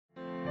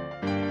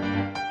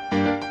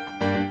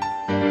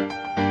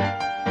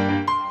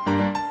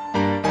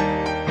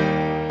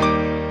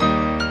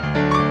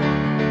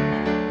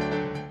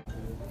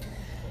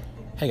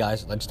Hey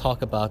guys, let's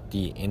talk about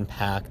the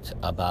impact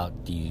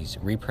about these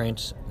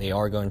reprints. They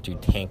are going to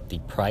tank the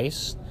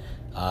price.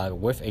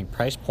 With a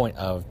price point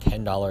of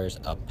 $10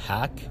 a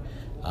pack,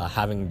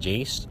 having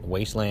Jace,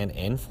 Wasteland,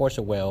 and Force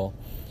of Will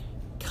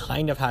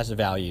kind of has a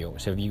value.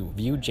 So if you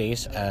view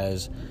Jace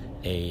as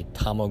a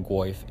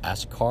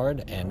Tarmogoyf-esque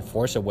card and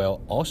Force of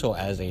Will also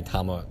as a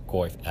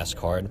Tarmogoyf-esque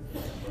card,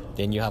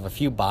 then you have a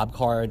few Bob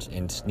cards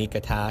in Sneak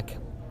Attack.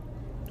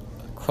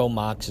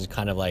 Chromox is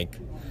kind of like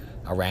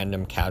a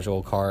random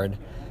casual card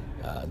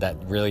that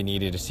really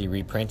needed to see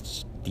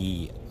reprints.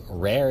 The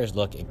rares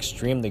look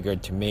extremely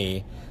good to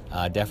me.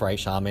 Deathrite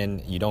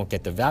Shaman, you don't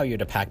get the value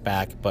to pack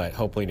back, but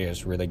hopefully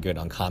there's really good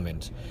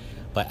uncommons.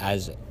 But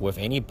as with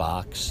any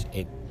box,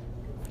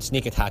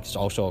 Sneak Attack is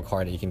also a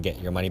card that you can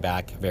get your money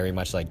back, very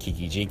much like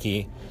Kiki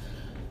Jiki.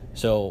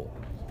 So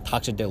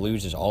Toxic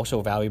Deluge is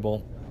also valuable.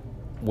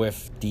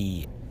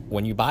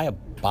 When you buy a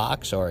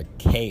box or a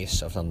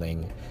case of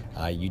something,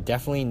 you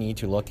definitely need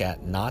to look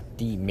at not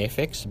the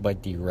mythics,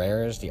 but the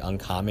rares, the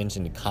uncommons,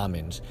 and the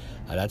commons.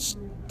 That's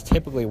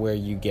typically where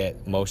you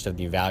get most of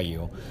the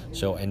value.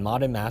 So in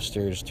Modern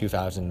Masters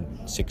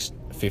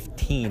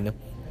 2015,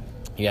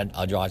 you had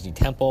Eldrazi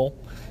Temple,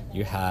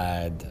 you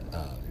had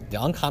the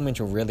uncommons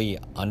were really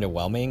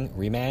underwhelming.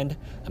 Remand.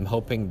 I'm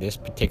hoping this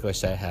particular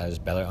set has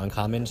better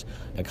uncommons.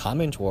 The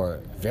commons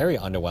were very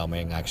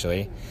underwhelming,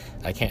 actually.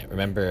 I can't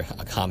remember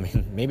a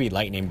common, maybe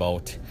Lightning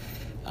Bolt.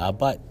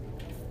 But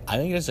I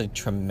think there's a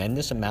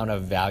tremendous amount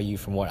of value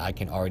from what I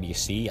can already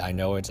see. I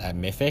know it's at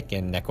Mythic,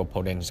 and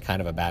Necropotent is kind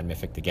of a bad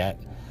Mythic to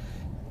get.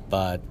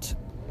 But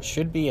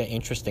should be an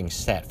interesting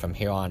set from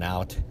here on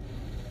out.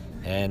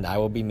 And I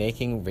will be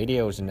making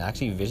videos and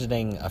actually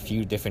visiting a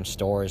few different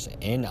stores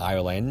in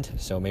Ireland,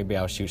 so maybe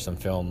I'll shoot some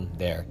film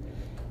there.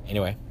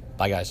 Anyway,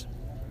 bye guys.